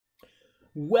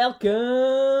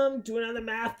Welcome to another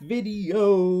math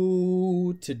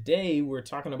video. Today we're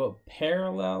talking about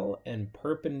parallel and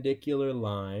perpendicular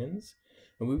lines.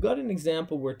 And we've got an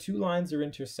example where two lines are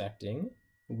intersecting.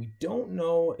 We don't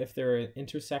know if they're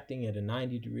intersecting at a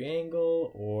 90-degree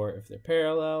angle, or if they're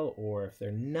parallel, or if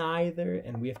they're neither,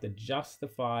 and we have to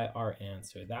justify our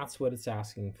answer. That's what it's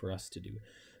asking for us to do.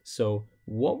 So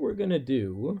what we're going to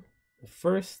do, the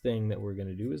first thing that we're going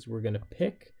to do is we're going to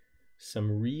pick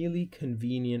some really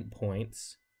convenient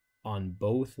points on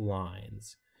both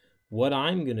lines. What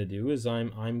I'm going to do is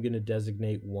I'm going to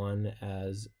designate one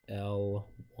as L1,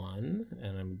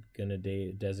 and I'm going to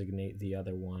designate the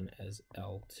other one as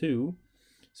L2.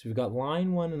 So we've got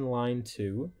line 1 and line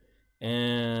 2,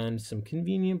 and some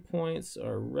convenient points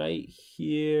are right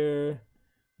here.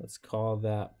 Let's call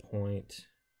that point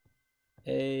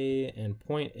A, and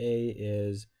point A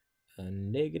is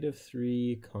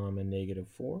 -3,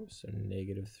 -4, so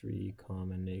 -3,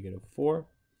 -4.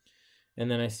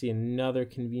 And then I see another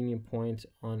convenient point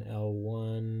on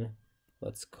L1.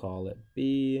 Let's call it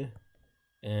B.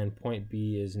 And point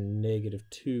B is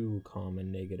 -2,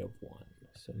 -1.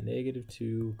 So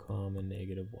 -2,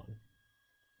 -1.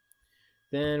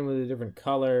 Then with a different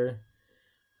color,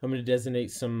 I'm going to designate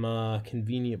some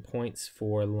convenient points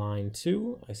for line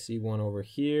 2. I see one over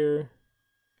here.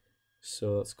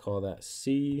 So let's call that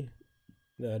C.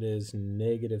 That is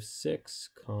 -6,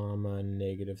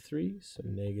 -3. So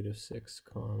 -6,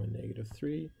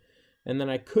 -3. And then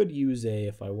I could use A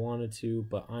if I wanted to,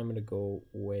 but I'm going to go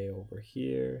way over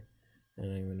here.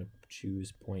 And I'm going to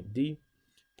choose point D.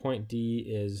 Point D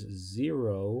is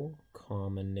 0,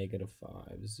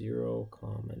 -5. 0,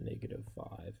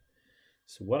 -5.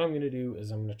 So what I'm going to do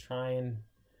is I'm going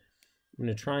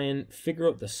to try and figure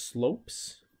out the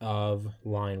slopes of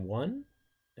line 1,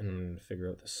 and I'm going to figure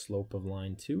out the slope of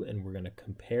line 2, and we're going to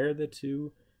compare the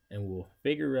two, and we'll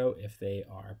figure out if they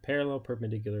are parallel,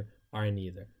 perpendicular, or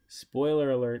neither.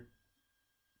 Spoiler alert,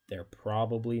 they're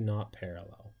probably not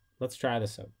parallel. Let's try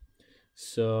this out.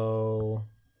 So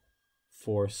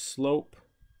for slope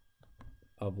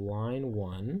of line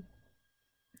 1,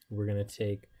 we're going to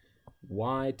take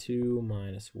y2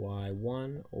 minus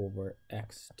y1 over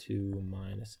x2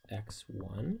 minus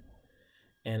x1.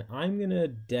 And I'm going to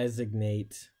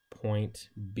designate point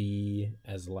B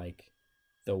as like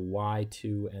the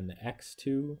y2 and the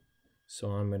x2.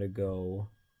 So I'm going to go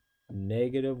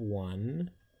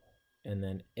 -1 and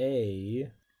then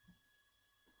A.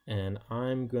 And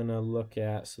I'm going to look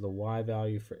at, so the y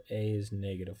value for A is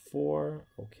 -4.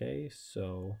 Okay,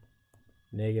 so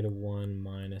 -1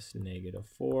 minus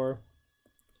 -4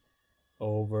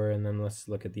 over, and then let's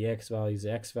look at the x values.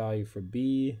 The x value for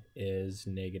B is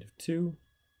 -2.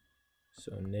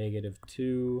 So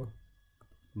 -2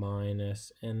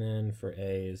 minus, and then for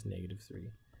A is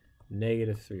 -3.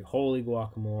 -3. Holy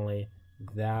guacamole,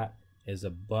 that is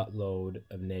a buttload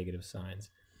of negative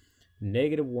signs.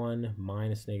 -1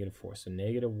 minus -4. So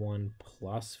 -1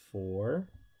 plus 4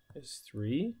 is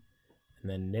 3. And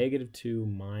then -2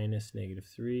 minus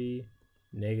 -3.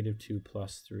 -2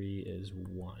 plus 3 is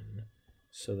 1.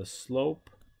 So the slope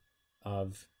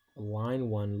of line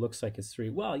 1 looks like it's 3.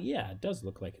 Well, yeah, it does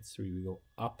look like it's 3. We go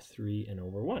up 3 and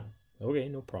over 1. Okay,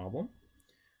 no problem.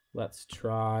 Let's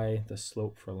try the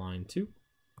slope for line 2.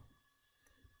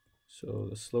 So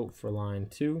the slope for line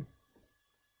 2,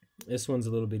 this one's a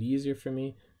little bit easier for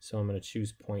me. So I'm going to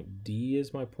choose point D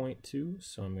as my point 2.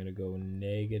 So I'm going to go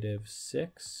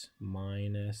 -6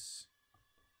 minus,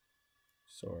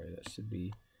 sorry, that should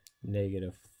be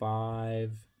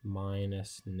 -5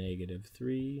 minus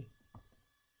 -3.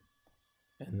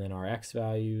 And then our x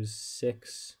value is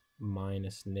 6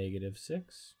 minus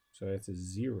 -6. So that's a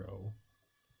 0.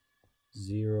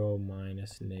 0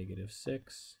 minus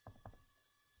 -6.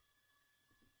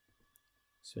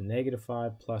 So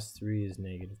 -5 plus 3 is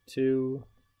 -2.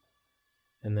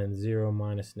 And then 0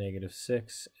 minus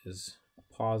 -6 is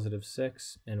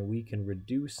 +6. And we can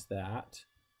reduce that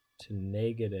to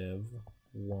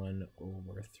 -1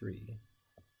 over 3.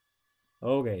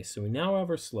 Okay, so we now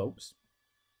have our slopes.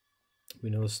 We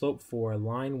know the slope for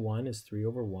line 1 is 3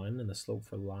 over 1, and the slope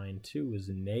for line 2 is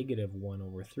 -1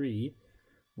 over 3.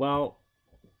 Well,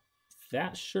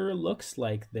 that sure looks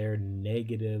like they're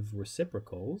negative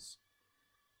reciprocals.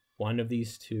 One of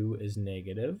these two is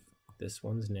negative, this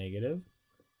one's negative,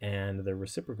 and they're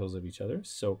reciprocals of each other.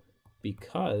 So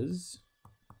because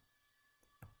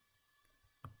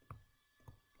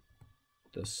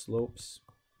the slopes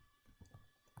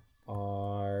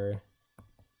are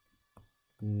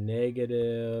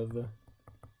negative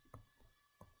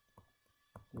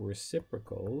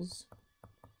reciprocals,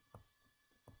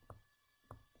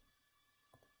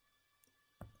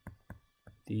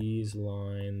 These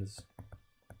lines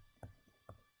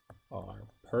are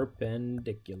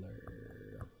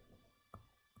perpendicular.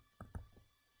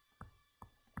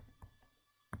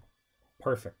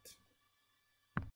 Perfect.